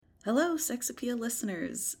Hello, Sex Appeal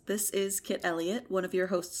listeners. This is Kit Elliott, one of your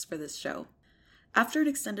hosts for this show. After an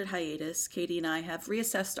extended hiatus, Katie and I have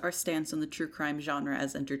reassessed our stance on the true crime genre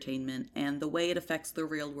as entertainment and the way it affects the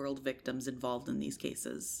real-world victims involved in these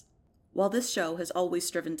cases. While this show has always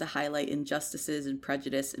striven to highlight injustices and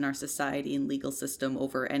prejudice in our society and legal system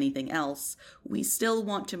over anything else, we still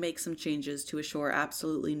want to make some changes to assure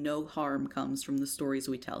absolutely no harm comes from the stories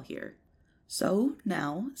we tell here. So,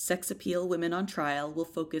 now, Sex Appeal Women on Trial will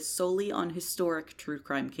focus solely on historic true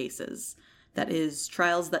crime cases. That is,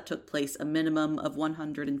 trials that took place a minimum of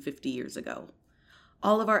 150 years ago.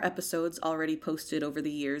 All of our episodes already posted over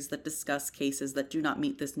the years that discuss cases that do not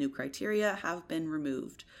meet this new criteria have been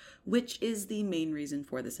removed, which is the main reason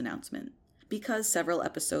for this announcement. Because several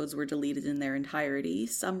episodes were deleted in their entirety,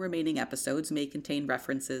 some remaining episodes may contain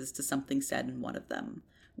references to something said in one of them.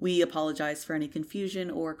 We apologize for any confusion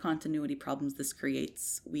or continuity problems this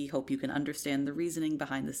creates. We hope you can understand the reasoning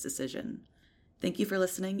behind this decision. Thank you for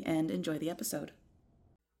listening and enjoy the episode.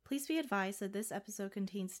 Please be advised that this episode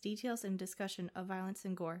contains details and discussion of violence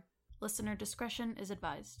and gore. Listener discretion is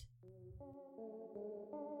advised.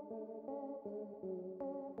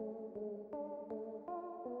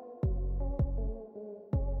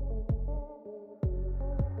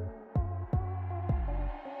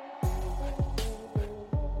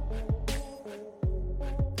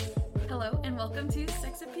 Hello and welcome to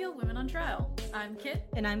Sex Appeal Women on Trial. I'm Kit.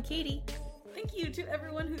 And I'm Katie. Thank you to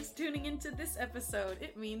everyone who's tuning into this episode.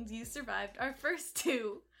 It means you survived our first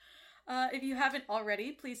two. If you haven't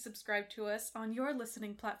already, please subscribe to us on your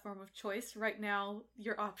listening platform of choice. Right now,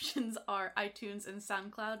 your options are iTunes and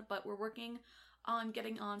SoundCloud, but we're working on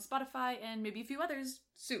getting on Spotify and maybe a few others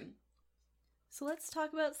soon. So let's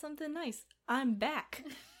talk about something nice. I'm back.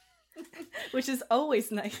 Which is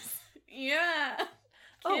always nice. Yeah.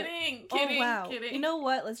 Kidding. Oh, wow. You know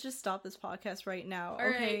what? Let's just stop this podcast right now. All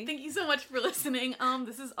okay? right. Thank you so much for listening.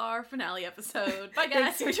 This is our finale episode. Bye,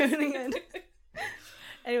 guys. Thanks for tuning in.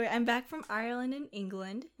 Anyway, I'm back from Ireland and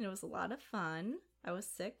England, and it was a lot of fun. I was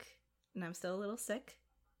sick, and I'm still a little sick,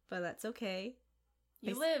 but that's okay.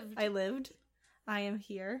 You lived. I lived. I am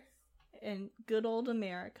here in good old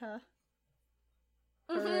America.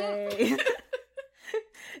 Mm-hmm. Hooray.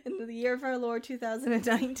 In the year of our Lord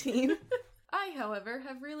 2019. I, however,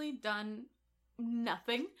 have really done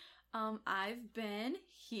nothing. I've been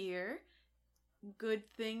here. Good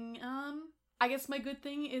thing, I guess my good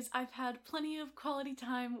thing is I've had plenty of quality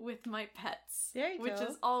time with my pets. There you go. Which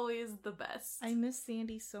is always the best. I miss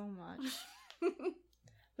Sandy so much.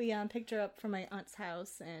 We picked her up from my aunt's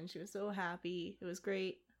house, and she was so happy. It was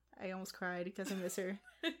great. I almost cried because I miss her.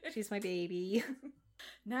 She's my baby.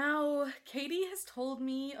 Now, Katie has told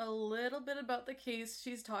me a little bit about the case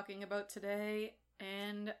she's talking about today,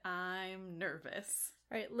 and I'm nervous.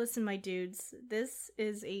 Alright, listen, my dudes. This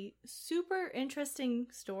is a super interesting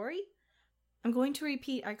story. I'm going to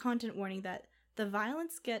repeat our content warning that the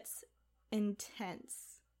violence gets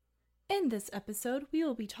intense. In this episode, we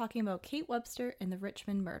will be talking about Kate Webster and the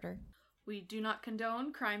Richmond murder. We do not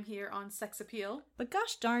condone crime here on Sex Appeal. But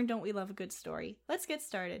gosh darn, don't we love a good story. Let's get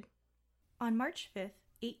started. On March 5th,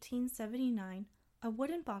 1879, a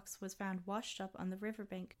wooden box was found washed up on the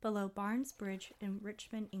riverbank below Barnes Bridge in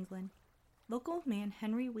Richmond, England. Local man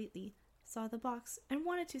Henry Wheatley saw the box and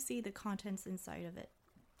wanted to see the contents inside of it.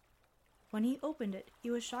 When he opened it, he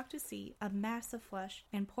was shocked to see a mass of flesh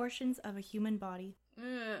and portions of a human body.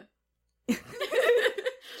 That's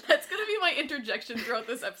gonna be my interjection throughout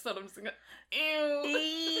this episode. I'm just gonna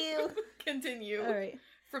ew. Continue. Alright.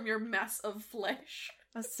 From your mass of flesh.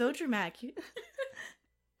 That's so dramatic.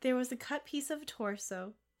 There was a cut piece of a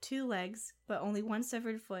torso, 2 legs, but only 1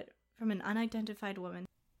 severed foot from an unidentified woman.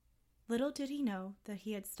 Little did he know that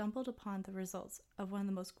he had stumbled upon the results of one of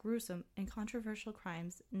the most gruesome and controversial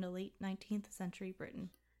crimes in the late 19th century Britain.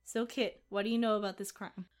 So Kit, what do you know about this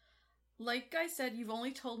crime? Like I said, you've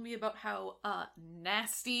only told me about how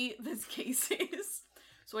nasty this case is,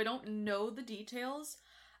 so I don't know the details.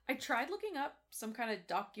 I tried looking up some kind of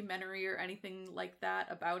documentary or anything like that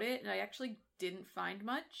about it, and I actually didn't find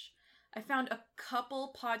much. I found a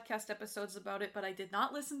couple podcast episodes about it, but I did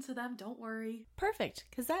not listen to them, don't worry. Perfect,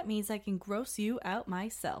 because that means I can gross you out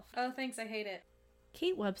myself. Oh, thanks, I hate it.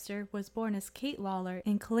 Kate Webster was born as Kate Lawler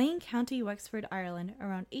in Killane, County Wexford, Ireland,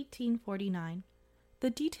 around 1849. The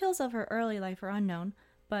details of her early life are unknown,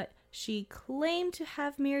 but she claimed to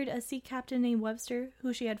have married a sea captain named Webster,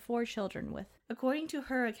 who she had 4 children with. According to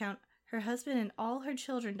her account, her husband and all her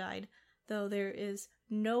children died, though there is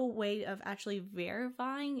no way of actually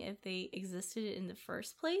verifying if they existed in the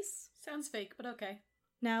first place. Sounds fake, but okay.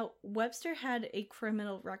 Now, Webster had a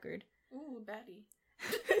criminal record. Ooh, baddie.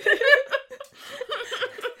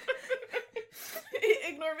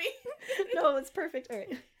 me. No, it's perfect. All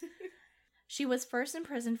right. She was first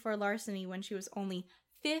imprisoned for larceny when she was only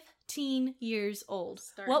 15 years old.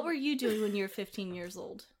 What were you doing when you were 15 years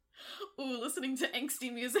old? Ooh, listening to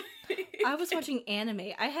angsty music. I was watching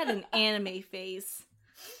anime. I had an anime phase.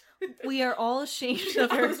 We are all ashamed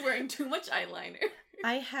of her. I was wearing too much eyeliner.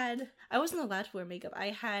 I wasn't allowed to wear makeup.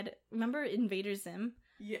 Remember Invader Zim?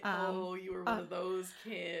 Yeah. You were one of those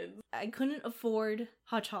kids. I couldn't afford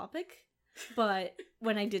Hot Topic, but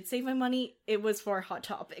when I did save my money, it was for Hot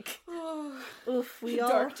Topic. Oof,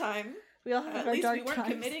 dark time. We all have At our least dark we weren't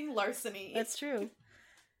times. committing larceny. That's true.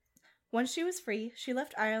 Once she was free, she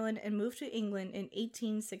left Ireland and moved to England in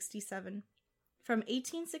 1867. From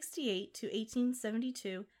 1868 to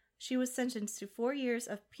 1872, she was sentenced to 4 years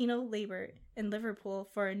of penal labor in Liverpool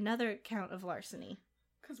for another count of larceny.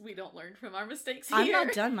 Because we don't learn from our mistakes here. I'm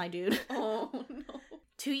not done, my dude. Oh, no.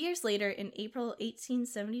 2 years later, in April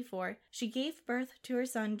 1874, she gave birth to her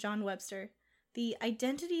son, John Webster. The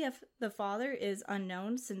identity of the father is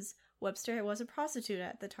unknown since Webster was a prostitute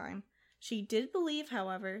at the time. She did believe,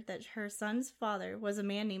 however, that her son's father was a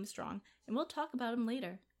man named Strong, and we'll talk about him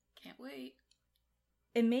later. Can't wait.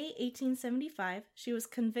 In May 1875, she was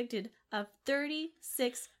convicted of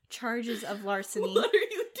 36 charges of larceny. What are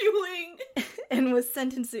you doing? And was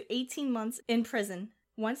sentenced to 18 months in prison.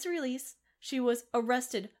 Once released, she was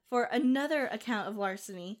arrested for another account of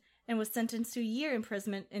larceny and was sentenced to a year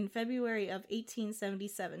imprisonment in February of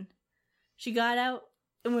 1877. She got out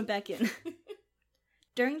and went back in.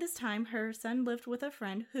 During this time, her son lived with a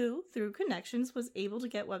friend who, through connections, was able to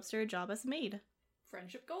get Webster a job as a maid.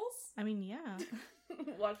 Friendship goals? I mean, yeah.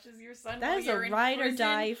 Watches your son That while is you're a in ride or prison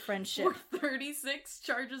die friendship. for 36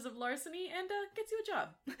 charges of larceny and gets you a job.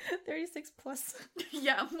 36 plus.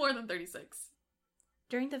 Yeah, more than 36.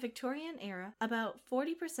 During the Victorian era, about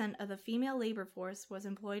 40% of the female labor force was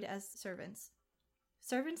employed as servants.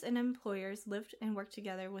 Servants and employers lived and worked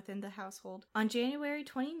together within the household. On January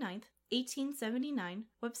 29th, 1879,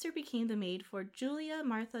 Webster became the maid for Julia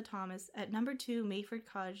Martha Thomas at No. 2 Mayford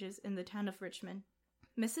Cottages in the town of Richmond.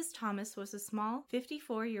 Mrs. Thomas was a small,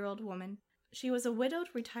 54-year-old woman. She was a widowed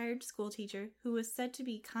retired schoolteacher who was said to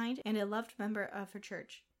be kind and a loved member of her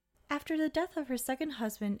church. After the death of her second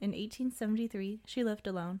husband in 1873, she lived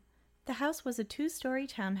alone. The house was a 2-story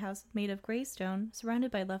townhouse made of gray stone,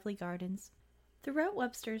 surrounded by lovely gardens. Throughout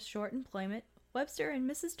Webster's short employment, Webster and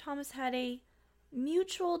Mrs. Thomas had a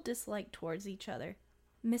mutual dislike towards each other.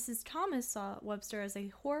 Mrs. Thomas saw Webster as a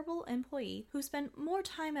horrible employee who spent more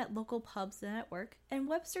time at local pubs than at work, and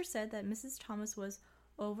Webster said that Mrs. Thomas was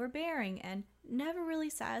overbearing and never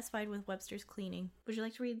really satisfied with Webster's cleaning. Would you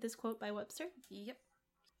like to read this quote by Webster? Yep.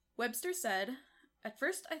 Webster said, "At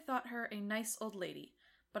first I thought her a nice old lady,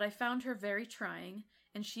 but I found her very trying,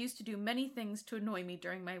 and she used to do many things to annoy me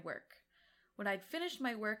during my work. When I'd finished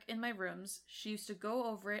my work in my rooms, she used to go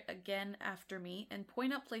over it again after me and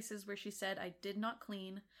point out places where she said I did not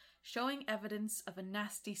clean, showing evidence of a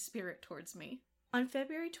nasty spirit towards me." On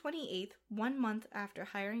February 28th, 1 month after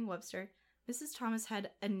hiring Webster, Mrs. Thomas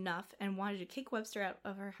had enough and wanted to kick Webster out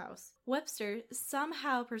of her house. Webster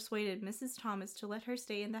somehow persuaded Mrs. Thomas to let her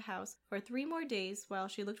stay in the house for 3 more days while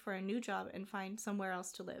she looked for a new job and find somewhere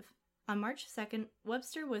else to live. On March 2nd,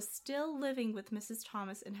 Webster was still living with Mrs.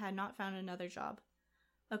 Thomas and had not found another job.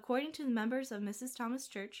 According to the members of Mrs. Thomas'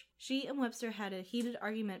 church, she and Webster had a heated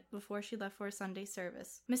argument before she left for a Sunday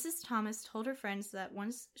service. Mrs. Thomas told her friends that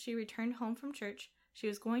once she returned home from church, she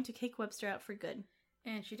was going to kick Webster out for good.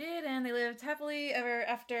 And she did, and they lived happily ever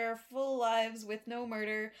after, full lives with no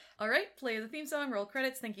murder. Alright, play the theme song, roll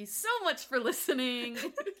credits. Thank you so much for listening.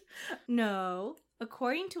 No.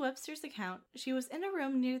 According to Webster's account, she was in a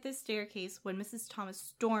room near the staircase when Mrs. Thomas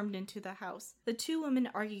stormed into the house. The 2 women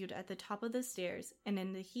argued at the top of the stairs, and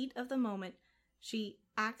in the heat of the moment, she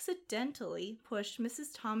accidentally pushed Mrs.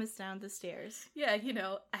 Thomas down the stairs. Yeah,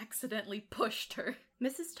 accidentally pushed her.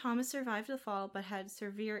 Mrs. Thomas survived the fall but had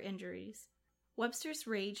severe injuries. Webster's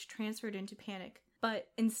rage transferred into panic,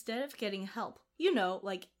 but instead of getting help,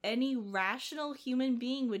 like any rational human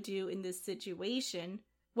being would do in this situation,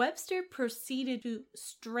 Webster proceeded to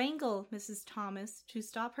strangle Mrs. Thomas to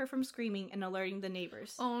stop her from screaming and alerting the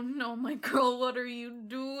neighbors. Oh no, my girl, what are you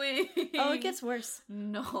doing? Oh, it gets worse.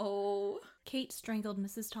 No. Kate strangled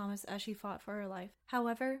Mrs. Thomas as she fought for her life.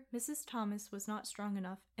 However, Mrs. Thomas was not strong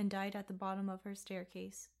enough and died at the bottom of her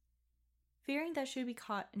staircase. Fearing that she would be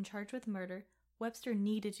caught and charged with murder, Webster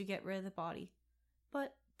needed to get rid of the body.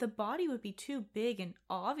 But the body would be too big and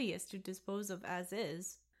obvious to dispose of as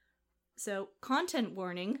is. So, content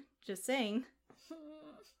warning, just saying.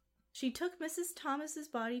 She took Mrs. Thomas's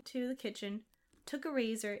body to the kitchen, took a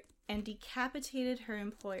razor, and decapitated her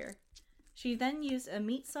employer. She then used a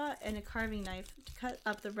meat saw and a carving knife to cut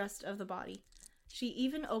up the rest of the body. She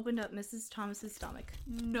even opened up Mrs. Thomas's stomach.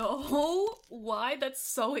 No! Why? That's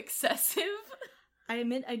so excessive. I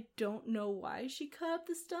admit I don't know why she cut up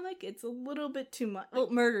the stomach. It's a little bit too much. Well,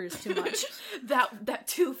 murder is too much. that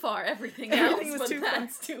too far. Everything Everything else, was but too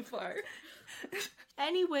that's too far.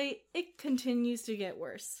 Anyway, it continues to get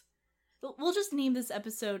worse. We'll just name this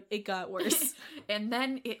episode It Got Worse. And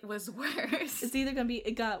then it was worse. It's either gonna be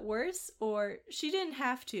It Got Worse or She Didn't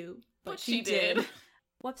Have to, but she did. did.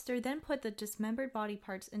 Webster then put the dismembered body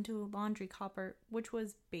parts into a laundry copper, which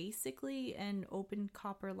was basically an open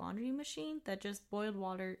copper laundry machine that just boiled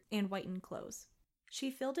water and whitened clothes.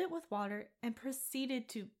 She filled it with water and proceeded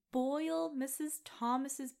to boil Mrs.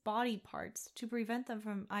 Thomas's body parts to prevent them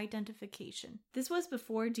from identification. This was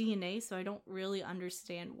before DNA, so I don't really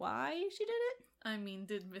understand why she did it. I mean,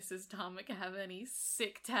 did Mrs. Tomic have any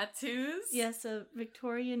sick tattoos? Yes, a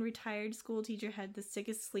Victorian retired school teacher had the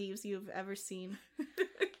sickest sleeves you've ever seen.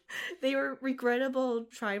 They were regrettable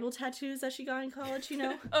tribal tattoos that she got in college, you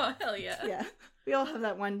know? Oh, hell yeah. Yeah. We all have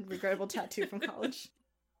that one regrettable tattoo from college.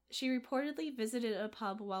 She reportedly visited a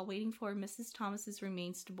pub while waiting for Mrs. Thomas's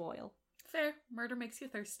remains to boil. Fair. Murder makes you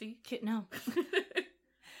thirsty. No.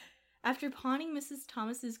 After pawning Mrs.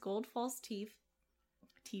 Thomas's gold false teeth.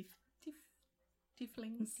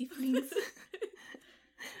 Tieflings.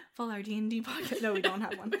 Full our D&D podcast. No, we don't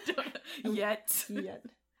have one. Yet.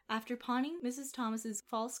 After pawning Mrs. Thomas's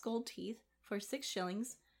false gold teeth for 6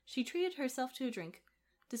 shillings, she treated herself to a drink.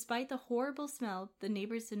 Despite the horrible smell, the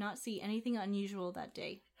neighbors did not see anything unusual that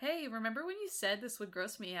day. Hey, remember when you said this would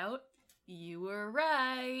gross me out? You were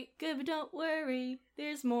right. Good, but don't worry.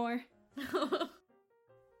 There's more.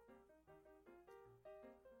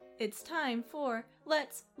 It's time for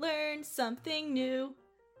Let's Learn Something New.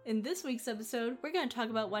 In this week's episode, we're going to talk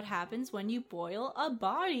about what happens when you boil a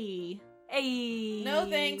body. Hey! No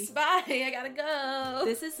thanks, bye, I gotta go.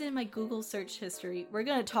 This is in my Google search history. We're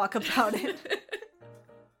going to talk about it.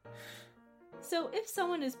 So, if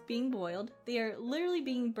someone is being boiled, they are literally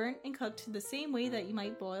being burnt and cooked the same way that you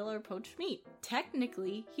might boil or poach meat.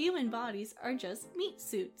 Technically, human bodies are just meat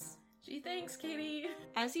suits. Gee, thanks, Katie.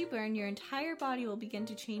 As you burn, your entire body will begin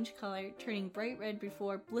to change color, turning bright red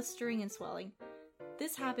before blistering and swelling.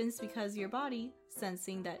 This happens because your body,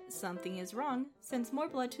 sensing that something is wrong, sends more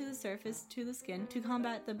blood to the surface to the skin to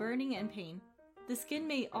combat the burning and pain. The skin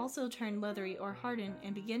may also turn leathery or harden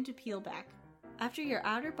and begin to peel back. After your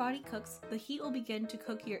outer body cooks, the heat will begin to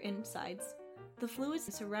cook your insides. The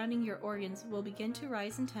fluids surrounding your organs will begin to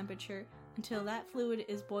rise in temperature until that fluid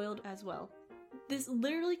is boiled as well. This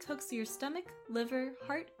literally cooks your stomach, liver,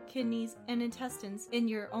 heart, kidneys, and intestines in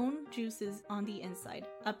your own juices on the inside.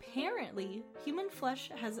 Apparently, human flesh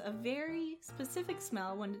has a very specific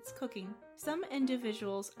smell when it's cooking. Some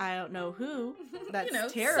individuals, I don't know who,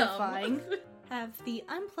 that's terrifying, have the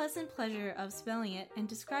unpleasant pleasure of smelling it and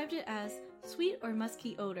described it as sweet or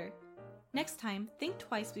musky odor. Next time, think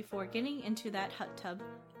twice before getting into that hot tub.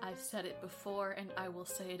 I've said it before and I will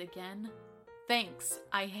say it again. Thanks,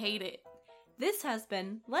 I hate it. This has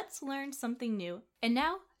been Let's Learn Something New. And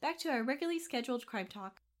now, back to our regularly scheduled crime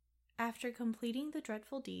talk. After completing the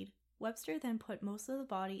dreadful deed, Webster then put most of the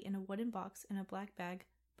body in a wooden box in a black bag,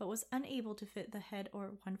 but was unable to fit the head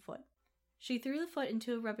or one foot. She threw the foot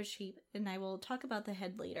into a rubbish heap, and I will talk about the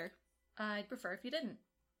head later. I'd prefer if you didn't.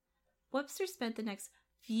 Webster spent the next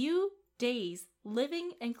few days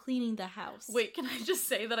living and cleaning the house. Wait, can I just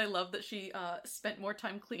say that I love that she spent more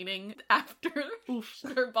time cleaning after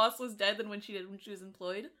her boss was dead than when she did when she was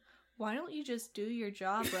employed? Why don't you just do your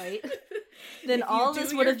job right? Then all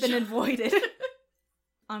this would have been avoided.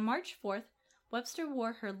 On March 4th, Webster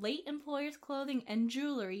wore her late employer's clothing and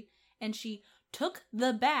jewelry, and she took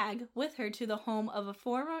the bag with her to the home of a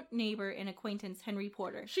former neighbor and acquaintance, Henry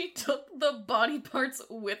Porter. She took the body parts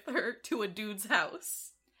with her to a dude's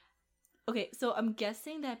house. Okay, so I'm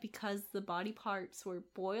guessing that because the body parts were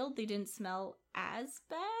boiled, they didn't smell as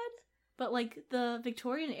bad? But, like, the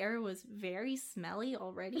Victorian era was very smelly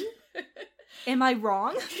already? Am I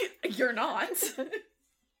wrong? You're not.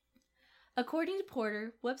 According to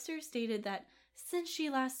Porter, Webster stated that since she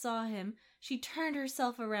last saw him, she turned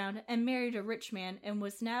herself around and married a rich man and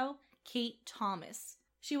was now Kate Thomas.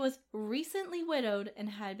 She was recently widowed and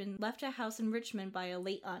had been left a house in Richmond by a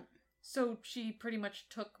late aunt. So she pretty much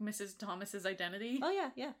took Mrs. Thomas's identity? Oh,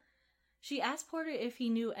 yeah. She asked Porter if he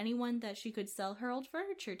knew anyone that she could sell her old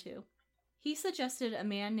furniture to. He suggested a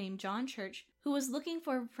man named John Church, who was looking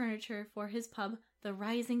for furniture for his pub, The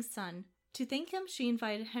Rising Sun. To thank him, she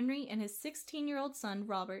invited Henry and his 16-year-old son,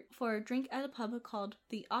 Robert, for a drink at a pub called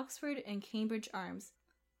the Oxford and Cambridge Arms.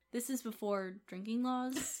 This is before drinking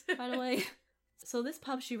laws, by the way. So this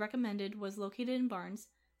pub she recommended was located in Barnes,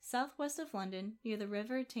 southwest of London, near the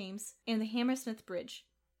River Thames and the Hammersmith Bridge.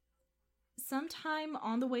 Sometime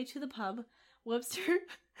on the way to the pub, Webster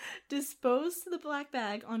disposed the black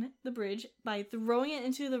bag on the bridge by throwing it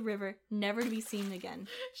into the river, never to be seen again.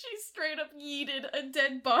 She straight up yeeted a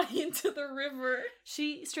dead body into the river.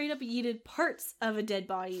 She straight up yeeted parts of a dead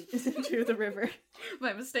body into the river.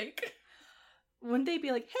 My mistake. Wouldn't they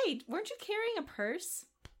be like, hey, weren't you carrying a purse?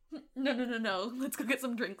 No. Let's go get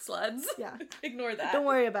some drinks, lads. Yeah. Ignore that. Don't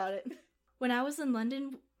worry about it. When I was in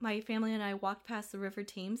London, my family and I walked past the River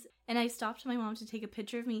Thames, and I stopped my mom to take a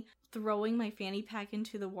picture of me throwing my fanny pack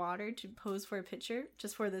into the water to pose for a picture,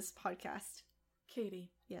 just for this podcast. Katie.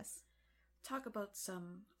 Yes. Talk about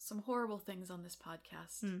some horrible things on this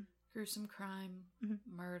podcast. Mm. Gruesome crime,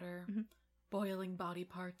 Mm-hmm. murder, Mm-hmm. boiling body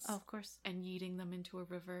parts. Oh, of course. And yeeting them into a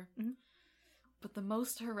river. Mm-hmm. But the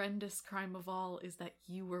most horrendous crime of all is that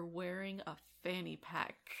you were wearing a fanny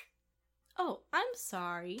pack. Oh, I'm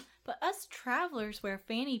sorry, but us travelers wear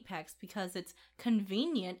fanny packs because it's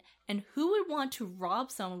convenient, and who would want to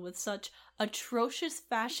rob someone with such atrocious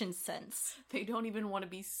fashion sense? They don't even want to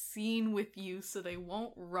be seen with you, so they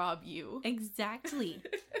won't rob you. Exactly.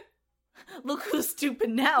 Look who's stupid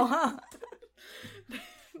now, huh?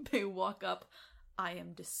 They walk up, I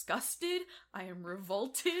am disgusted, I am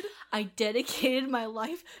revolted. I dedicated my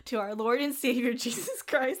life to our Lord and Savior Jesus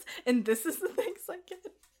Christ, and this is the things I get.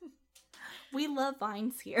 We love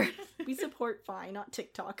Vines here. We support Vine, not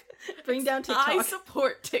TikTok. Bring down TikTok. I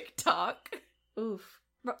support TikTok. Oof.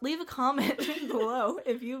 Leave a comment below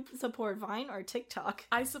if you support Vine or TikTok.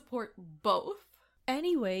 I support both.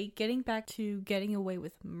 Anyway, getting back to getting away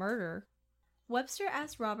with murder, Webster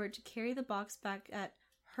asked Robert to carry the box back at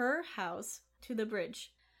her house to the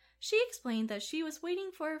bridge. She explained that she was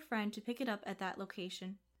waiting for a friend to pick it up at that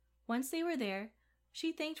location. Once they were there,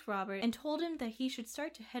 she thanked Robert and told him that he should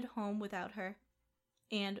start to head home without her.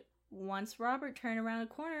 And once Robert turned around a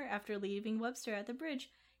corner after leaving Webster at the bridge,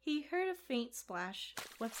 he heard a faint splash.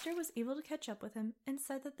 Webster was able to catch up with him and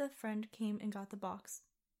said that the friend came and got the box.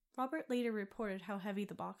 Robert later reported how heavy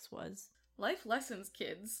the box was. Life lessons,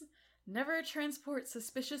 kids. Never transport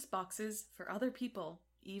suspicious boxes for other people.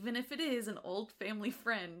 Even if it is an old family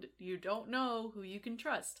friend, you don't know who you can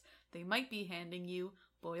trust. They might be handing you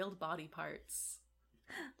boiled body parts.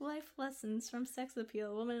 Life lessons from Sex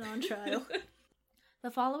Appeal, Woman on Trial.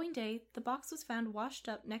 The following day, the box was found washed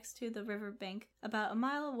up next to the river bank, about a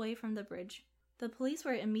mile away from the bridge. The police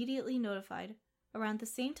were immediately notified. Around the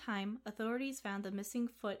same time, authorities found the missing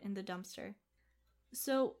foot in the dumpster.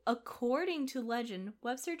 So, according to legend,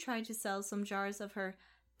 Webster tried to sell some jars of her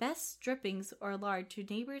best strippings or lard to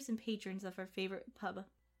neighbors and patrons of her favorite pub.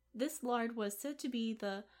 This lard was said to be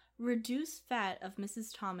the reduced fat of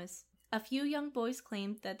Mrs. Thomas. A few young boys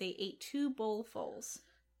claimed that they ate 2 bowlfuls.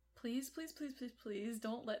 Please,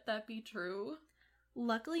 don't let that be true.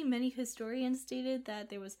 Luckily, many historians stated that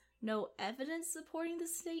there was no evidence supporting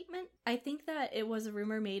this statement. I think that it was a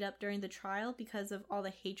rumor made up during the trial because of all the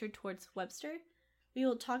hatred towards Webster. We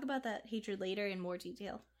will talk about that hatred later in more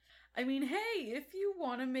detail. I mean, hey, if you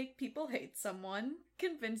want to make people hate someone,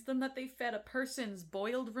 convince them that they fed a person's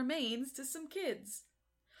boiled remains to some kids.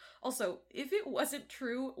 Also, if it wasn't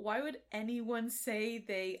true, why would anyone say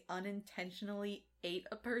they unintentionally ate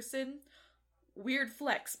a person? Weird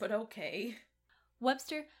flex, but okay.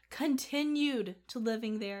 Webster continued to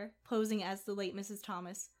living there, posing as the late Mrs.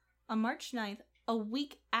 Thomas. On March 9th, a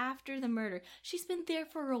week after the murder, she's been there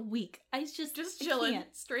for a week. I just chilling.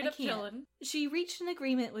 Straight up chilling. She reached an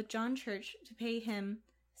agreement with John Church to pay him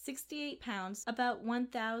 £68, about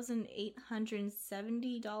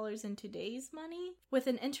 $1,870 in today's money, with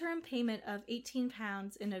an interim payment of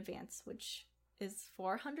 £18 in advance, which is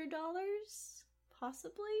 $400,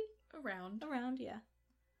 possibly? Around, yeah.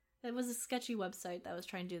 It was a sketchy website that I was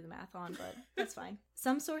trying to do the math on, but that's fine.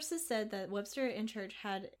 Some sources said that Webster and Church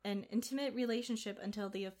had an intimate relationship until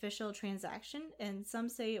the official transaction, and some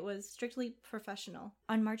say it was strictly professional.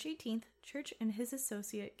 On March 18th, Church and his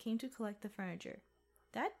associate came to collect the furniture.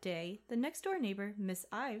 That day, the next-door neighbor, Miss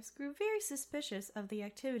Ives, grew very suspicious of the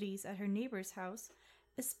activities at her neighbor's house,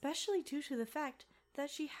 especially due to the fact that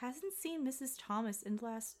she hasn't seen Mrs. Thomas in the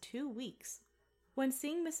last 2 weeks. When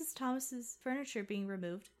seeing Mrs. Thomas's furniture being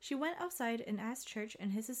removed, she went outside and asked Church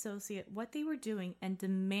and his associate what they were doing and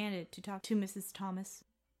demanded to talk to Mrs. Thomas.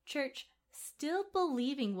 Church, still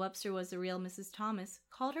believing Webster was the real Mrs. Thomas,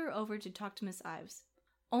 called her over to talk to Miss Ives.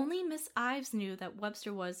 Only Miss Ives knew that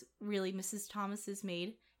Webster was really Mrs. Thomas's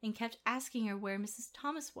maid and kept asking her where Mrs.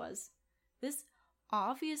 Thomas was. This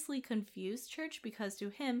obviously confused Church because to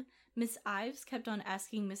him, Miss Ives kept on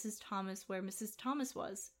asking Mrs. Thomas where Mrs. Thomas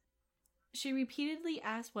was. She repeatedly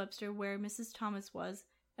asked Webster where Mrs. Thomas was,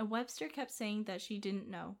 and Webster kept saying that she didn't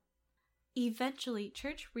know. Eventually,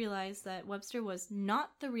 Church realized that Webster was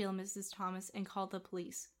not the real Mrs. Thomas and called the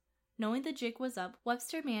police. Knowing the jig was up,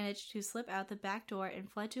 Webster managed to slip out the back door and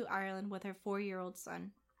fled to Ireland with her 4-year-old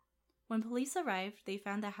son. When police arrived, they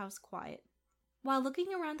found the house quiet. While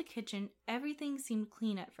looking around the kitchen, everything seemed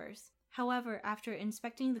clean at first. However, after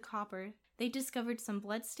inspecting the copper, they discovered some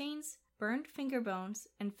bloodstains, burned finger bones,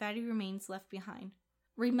 and fatty remains left behind.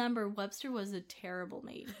 Remember, Webster was a terrible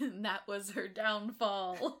maid. That was her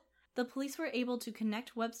downfall. The police were able to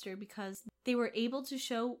connect Webster because they were able to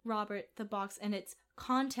show Robert the box and its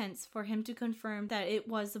contents for him to confirm that it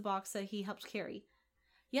was the box that he helped carry.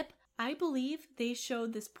 Yep, I believe they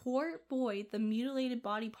showed this poor boy the mutilated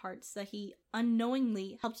body parts that he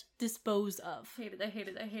unknowingly helped dispose of. I hate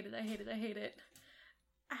it.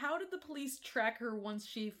 How did the police track her once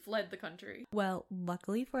she fled the country? Well,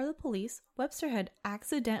 luckily for the police, Webster had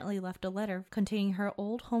accidentally left a letter containing her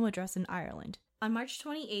old home address in Ireland. On March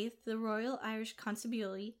 28th, the Royal Irish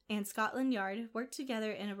Constabulary and Scotland Yard worked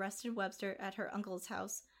together and arrested Webster at her uncle's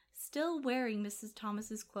house, still wearing Mrs.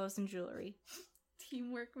 Thomas's clothes and jewelry.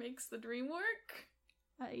 Teamwork makes the dream work.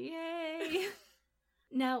 Yay!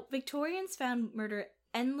 Now, Victorians found murder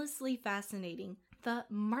endlessly fascinating. The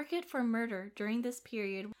market for murder during this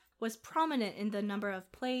period was prominent in the number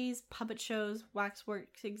of plays, puppet shows, waxwork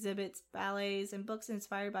exhibits, ballets, and books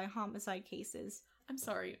inspired by homicide cases. I'm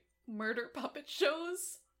sorry, murder puppet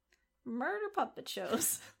shows? Murder puppet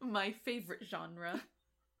shows. My favorite genre.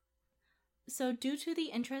 So, due to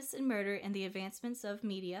the interest in murder and the advancements of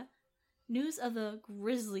media, news of the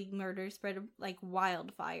grisly murder spread like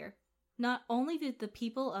wildfire. Not only did the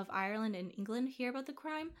people of Ireland and England hear about the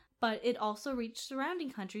crime, but it also reached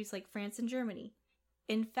surrounding countries like France and Germany.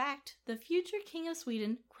 In fact, the future King of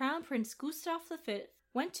Sweden, Crown Prince Gustav V,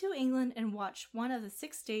 went to England and watched one of the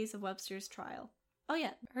 6 days of Webster's trial. Oh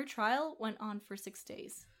yeah, her trial went on for 6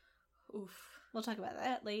 days. Oof. We'll talk about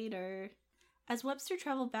that later. As Webster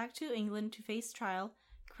traveled back to England to face trial,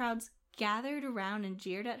 crowds gathered around and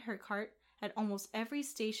jeered at her cart at almost every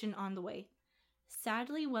station on the way.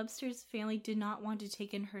 Sadly, Webster's family did not want to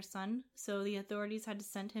take in her son, so the authorities had to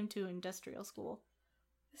send him to industrial school.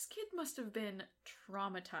 This kid must have been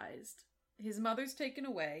traumatized. His mother's taken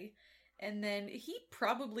away, and then he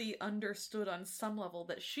probably understood on some level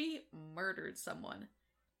that she murdered someone.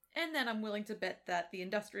 And then I'm willing to bet that the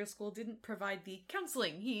industrial school didn't provide the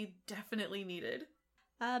counseling he definitely needed.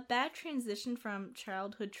 A bad transition from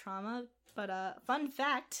childhood trauma, but fun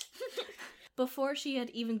fact. Before she had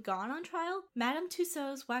even gone on trial, Madame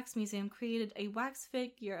Tussauds Wax Museum created a wax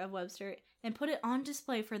figure of Webster and put it on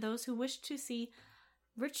display for those who wished to see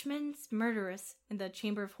Richmond's murderess in the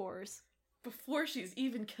Chamber of Horrors. Before she's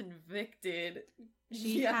even convicted.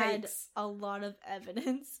 She had a lot of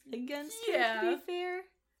evidence against her, to be fair.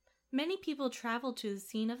 Many people traveled to the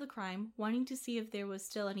scene of the crime, wanting to see if there was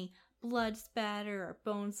still any blood spatter or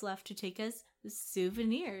bones left to take as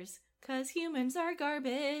souvenirs, 'cause humans are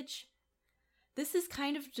garbage. This is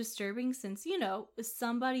kind of disturbing since,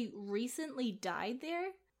 somebody recently died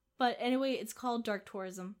there. But anyway, it's called dark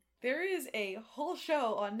tourism. There is a whole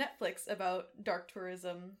show on Netflix about dark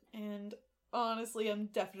tourism, and honestly, I'm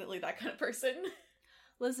definitely that kind of person.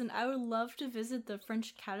 Listen, I would love to visit the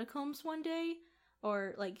French catacombs one day,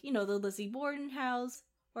 or the Lizzie Borden house,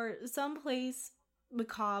 or someplace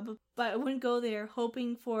macabre, but I wouldn't go there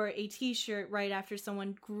hoping for a t-shirt right after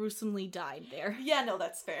someone gruesomely died there. Yeah, no,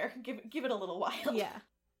 that's fair. Give it a little while. Yeah.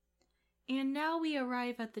 And now we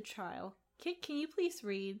arrive at the trial. Kit, can you please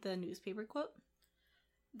read the newspaper quote?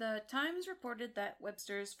 The Times reported that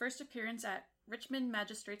Webster's first appearance at Richmond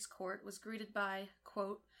Magistrates Court was greeted by,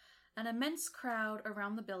 quote, an immense crowd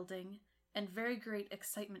around the building, and very great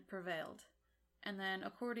excitement prevailed. And then,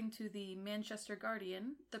 according to the Manchester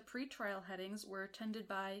Guardian, the pre-trial headings were attended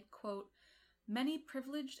by, quote, many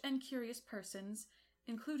privileged and curious persons,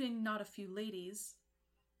 including not a few ladies.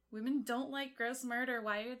 Women don't like gross murder.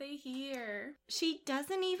 Why are they here? She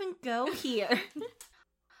doesn't even go here.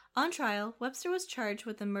 On trial, Webster was charged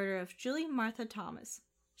with the murder of Julie Martha Thomas.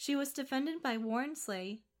 She was defended by Warren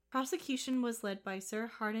Slay, prosecution was led by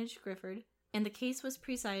Sir Harnage Gifford, and the case was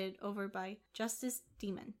presided over by Justice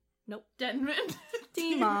Demon. Nope. Denman.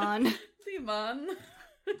 Demon. Demon.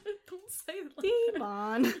 Don't say it like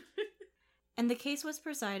Demon. that. And the case was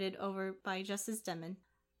presided over by Justice Denman.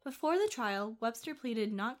 Before the trial, Webster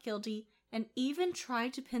pleaded not guilty and even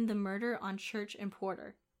tried to pin the murder on Church and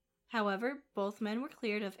Porter. However, both men were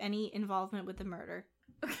cleared of any involvement with the murder.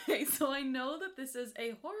 Okay, so I know that this is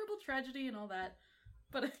a horrible tragedy and all that,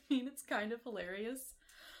 but I mean, it's kind of hilarious.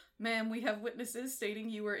 Ma'am, we have witnesses stating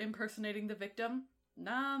you were impersonating the victim.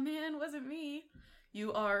 Nah, man, wasn't me.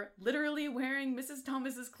 You are literally wearing Mrs.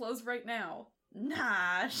 Thomas's clothes right now.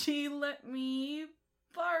 Nah, she let me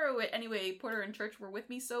borrow it. Anyway, Porter and Church were with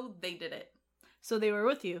me, so they did it. So they were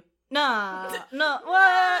with you? Nah, no,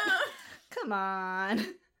 what? Come on.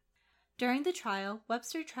 During the trial,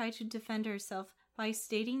 Webster tried to defend herself by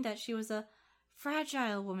stating that she was a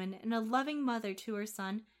fragile woman and a loving mother to her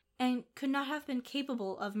son and could not have been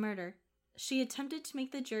capable of murder. She attempted to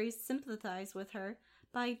make the jury sympathize with her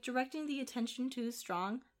by directing the attention to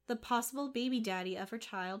Strong, the possible baby daddy of her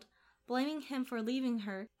child, blaming him for leaving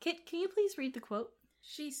her. Kit, can you please read the quote?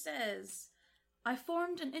 She says, I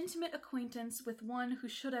formed an intimate acquaintance with one who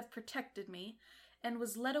should have protected me and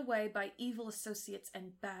was led away by evil associates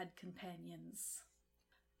and bad companions.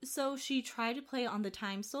 So she tried to play on the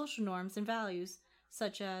time's social norms and values,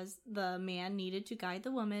 such as the man needed to guide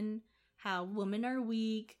the woman, how women are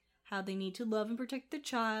weak, how they need to love and protect the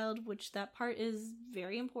child, which that part is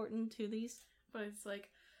very important to these. But it's like,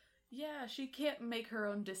 yeah, she can't make her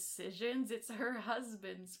own decisions. It's her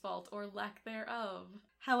husband's fault or lack thereof.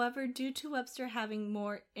 However, due to Webster having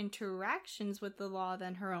more interactions with the law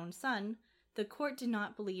than her own son, the court did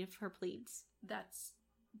not believe her pleas. That's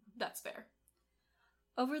fair.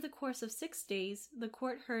 Over the course of 6 days, the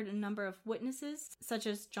court heard a number of witnesses, such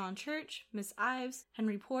as John Church, Miss Ives,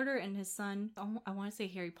 Henry Porter, and his son, I want to say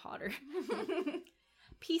Harry Potter,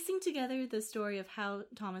 piecing together the story of how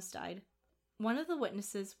Thomas died. One of the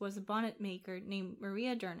witnesses was a bonnet maker named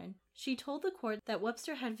Maria Dernan. She told the court that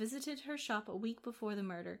Webster had visited her shop a week before the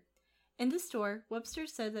murder. In the store, Webster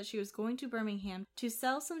said that she was going to Birmingham to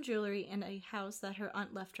sell some jewelry in a house that her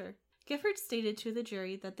aunt left her. Gifford stated to the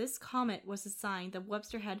jury that this comment was a sign that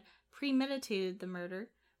Webster had premeditated the murder,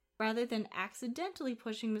 rather than accidentally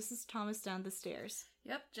pushing Mrs. Thomas down the stairs.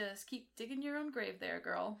 Yep, just keep digging your own grave there,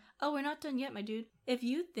 girl. Oh, we're not done yet, my dude. If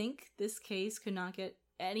you think this case could not get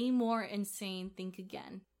any more insane, think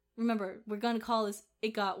again. Remember, we're gonna call this It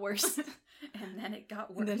Got Worse. And then it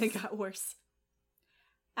got worse. And then it got worse.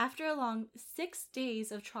 After a long 6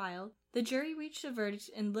 days of trial, the jury reached a verdict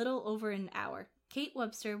in little over an hour. Kate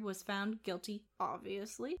Webster was found guilty,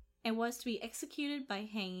 obviously, and was to be executed by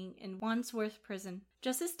hanging in Wandsworth Prison.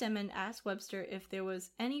 Justice Denman asked Webster if there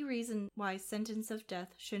was any reason why sentence of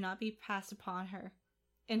death should not be passed upon her.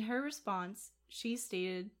 In her response, she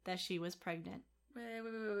stated that she was pregnant.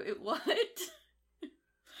 Wait, what?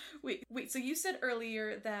 Wait, so you said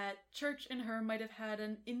earlier that Church and her might have had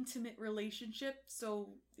an intimate relationship, so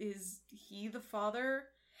is he the father?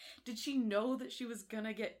 Did she know that she was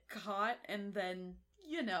gonna get caught and then,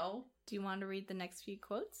 Do you want to read the next few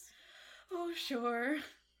quotes? Oh, sure.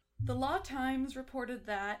 The Law Times reported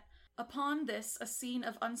that, upon this, a scene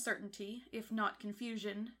of uncertainty, if not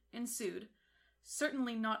confusion, ensued,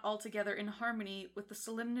 certainly not altogether in harmony with the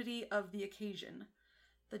solemnity of the occasion.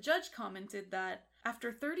 The judge commented that,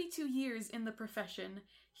 after 32 years in the profession,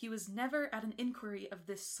 he was never at an inquiry of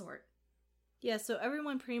this sort. Yeah, so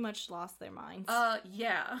everyone pretty much lost their minds.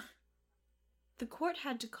 Yeah. The court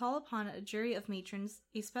had to call upon a jury of matrons,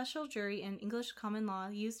 a special jury in English common law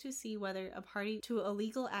used to see whether a party to a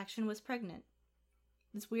legal action was pregnant.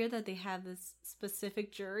 It's weird that they have this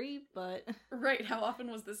specific jury, but... Right, how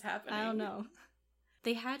often was this happening? I don't know.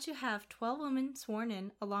 They had to have 12 women sworn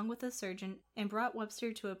in, along with a surgeon, and brought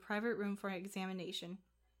Webster to a private room for examination.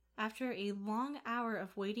 After a long hour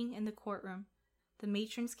of waiting in the courtroom, the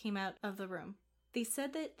matrons came out of the room. They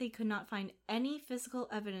said that they could not find any physical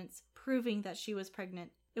evidence proving that she was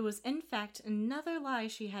pregnant. It was in fact another lie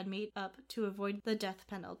she had made up to avoid the death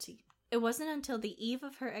penalty. It wasn't until the eve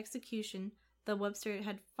of her execution that Webster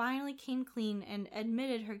had finally came clean and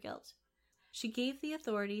admitted her guilt. She gave the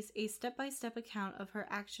authorities a step-by-step account of her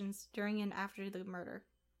actions during and after the murder.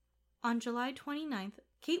 On July 29th,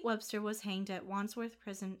 Kate Webster was hanged at Wandsworth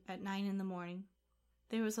Prison at 9 a.m.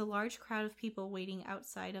 There was a large crowd of people waiting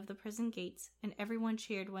outside of the prison gates, and everyone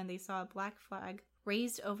cheered when they saw a black flag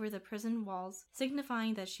raised over the prison walls,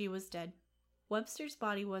 signifying that she was dead. Webster's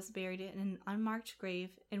body was buried in an unmarked grave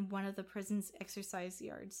in one of the prison's exercise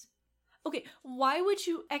yards. Okay, why would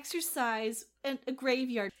you exercise in a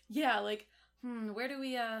graveyard? Yeah, where do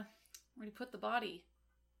we put the body?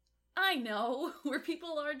 I know, where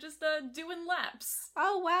people are just, doing laps.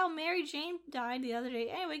 Oh wow, Mary Jane died the other day.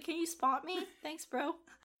 Anyway, can you spot me? Thanks, bro.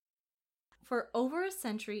 For over a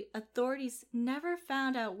century, authorities never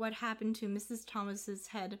found out what happened to Mrs. Thomas's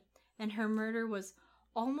head, and her murder was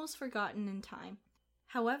almost forgotten in time.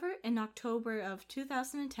 However, in October of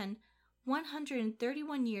 2010,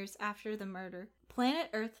 131 years after the murder, Planet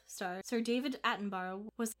Earth star Sir David Attenborough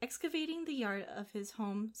was excavating the yard of his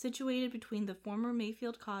home situated between the former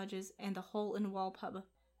Mayfield Cottages and the Hole in Wall pub.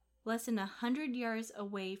 Less than 100 yards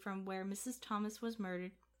away from where Mrs. Thomas was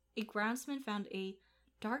murdered, a groundsman found a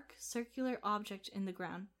dark circular object in the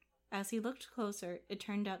ground. As he looked closer, it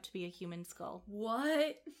turned out to be a human skull.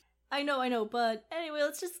 What? I know, but anyway,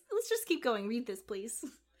 let's just keep going. Read this, please.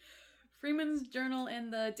 Freeman's Journal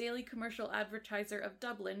and the Daily Commercial Advertiser of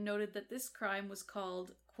Dublin noted that this crime was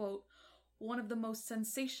called, quote, one of the most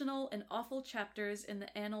sensational and awful chapters in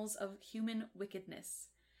the annals of human wickedness,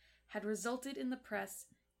 had resulted in the press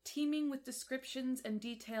teeming with descriptions and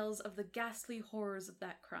details of the ghastly horrors of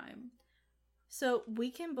that crime. So we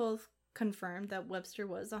can both confirm that Webster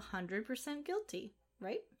was 100% guilty,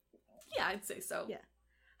 right? Yeah, I'd say so. Yeah.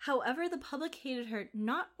 However, the public hated her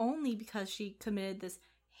not only because she committed this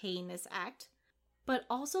heinous act, but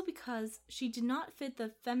also because she did not fit the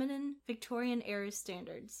feminine Victorian era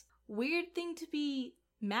standards. Weird thing to be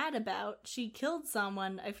mad about. She killed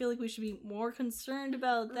someone. I feel like we should be more concerned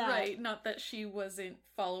about that. Right, not that she wasn't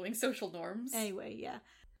following social norms. Anyway, yeah.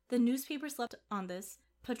 The newspaper slept on this,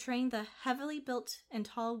 portraying the heavily built and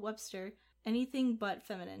tall Webster anything but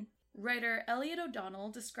feminine. Writer Elliot O'Donnell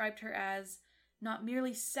described her as not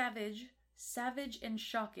merely savage and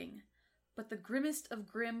shocking, but the grimmest of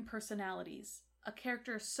grim personalities, a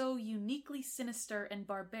character so uniquely sinister and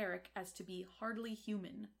barbaric as to be hardly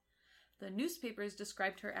human. The newspapers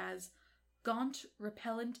described her as gaunt,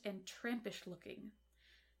 repellent, and trampish looking.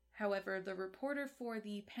 However, the reporter for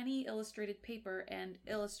the Penny Illustrated paper and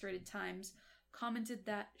Illustrated Times commented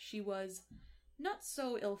that she was not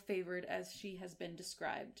so ill-favored as she has been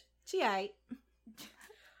described. Gee, I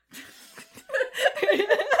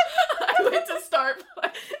went to start.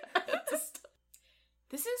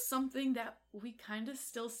 This is something that we kind of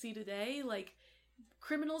still see today, like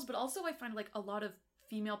criminals, but also I find like a lot of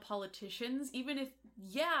female politicians, even if,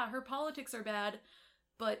 yeah, her politics are bad,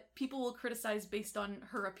 but people will criticize based on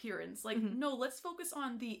her appearance. Like, no, let's focus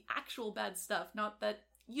on the actual bad stuff, not that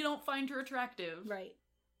you don't find her attractive. Right.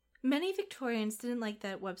 Many Victorians didn't like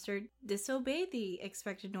that Webster disobeyed the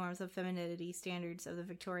expected norms of femininity standards of the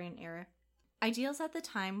Victorian era. Ideals at the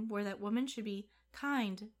time were that women should be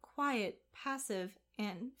kind, quiet, passive,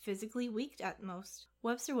 and physically weak at most.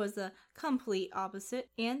 Webster was the complete opposite,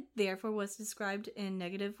 and therefore was described in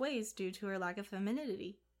negative ways due to her lack of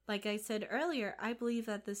femininity. Like I said earlier, I believe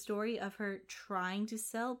that the story of her trying to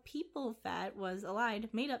sell people fat was a lie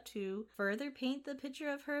made up to further paint the picture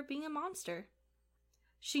of her being a monster.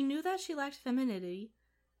 She knew that she lacked femininity,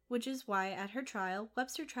 which is why at her trial,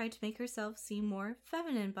 Webster tried to make herself seem more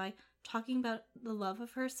feminine by talking about the love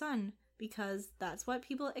of her son, because that's what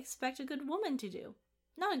people expect a good woman to do.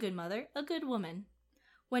 Not a good mother, a good woman.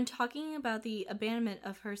 When talking about the abandonment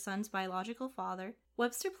of her son's biological father,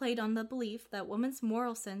 Webster played on the belief that women's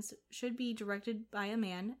moral sense should be directed by a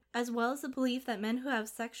man, as well as the belief that men who have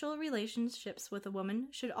sexual relationships with a woman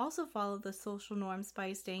should also follow the social norms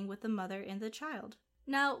by staying with the mother and the child.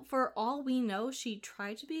 Now, for all we know, she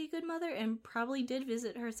tried to be a good mother and probably did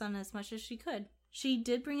visit her son as much as she could. She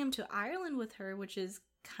did bring him to Ireland with her, which is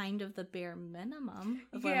kind of the bare minimum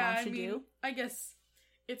of what a mom should do. I guess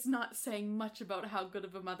it's not saying much about how good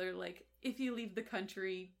of a mother, like, if you leave the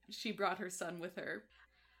country, she brought her son with her.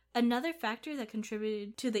 Another factor that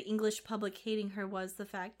contributed to the English public hating her was the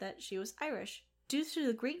fact that she was Irish. Due to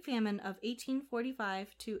the Great Famine of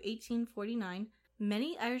 1845 to 1849,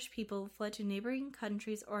 many Irish people fled to neighboring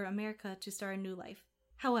countries or America to start a new life.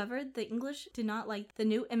 However, the English did not like the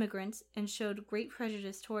new immigrants and showed great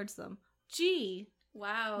prejudice towards them. Gee!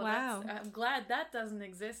 Wow. I'm glad that doesn't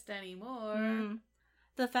exist anymore.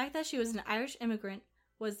 The fact that she was an Irish immigrant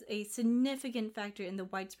was a significant factor in the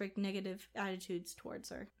widespread negative attitudes towards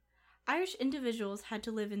her. Irish individuals had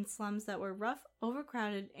to live in slums that were rough,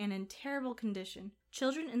 overcrowded, and in terrible condition.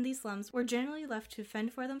 Children in these slums were generally left to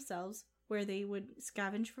fend for themselves, where they would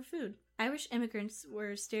scavenge for food. Irish immigrants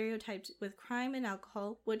were stereotyped with crime and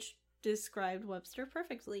alcohol, which described Webster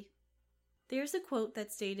perfectly. There's a quote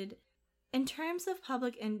that stated, "In terms of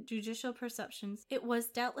public and judicial perceptions, it was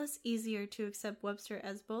doubtless easier to accept Webster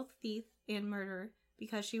as both thief and murderer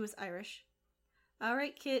because she was Irish."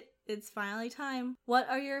 Alright, Kit, it's finally time. What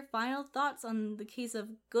are your final thoughts on the case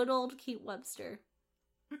of good old Kate Webster?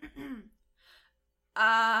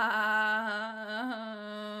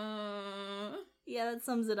 Yeah, that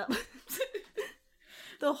sums it up.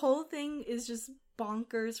 The whole thing is just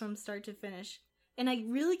bonkers from start to finish. And I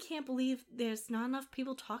really can't believe there's not enough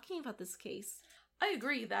people talking about this case. I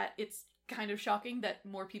agree that it's kind of shocking that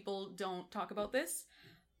more people don't talk about this.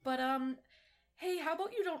 But, Hey, how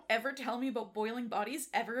about you don't ever tell me about boiling bodies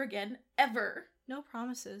ever again, ever? No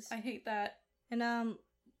promises. I hate that. And,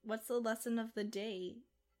 what's the lesson of the day?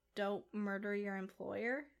 Don't murder your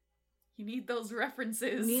employer? You need those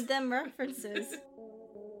references. Need them references.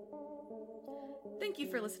 Thank you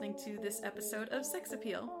for listening to this episode of Sex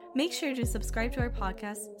Appeal. Make sure to subscribe to our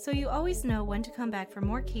podcast so you always know when to come back for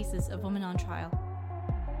more cases of women on trial.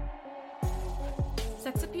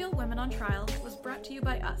 Sex Appeal Women on Trial was brought to you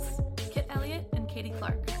by us, Kit Elliott and Katie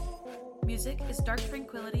Clark. Music is Dark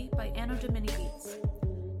Tranquility by Anno Domini Beats.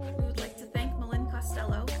 We would like to thank Malin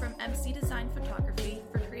Costello from MC Design Photography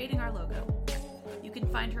for creating our logo. You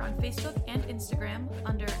can find her on Facebook and Instagram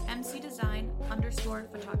under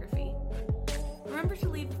mcdesign_photography. Remember to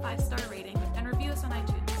leave a 5-star rating and review us on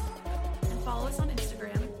iTunes. And follow us on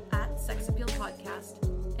Instagram at Sex Appeal Podcast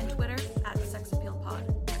and Twitter at Sex Appeal Pod.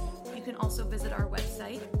 You can also visit our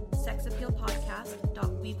website,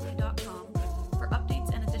 sexappealpodcast.weebly.com, for updates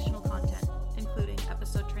and additional content, including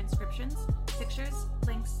episode transcriptions, pictures,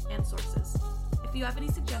 links, and sources. If you have any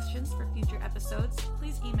suggestions for future episodes,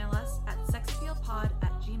 please email us at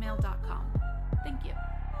sexappealpod@gmail.com. Thank you.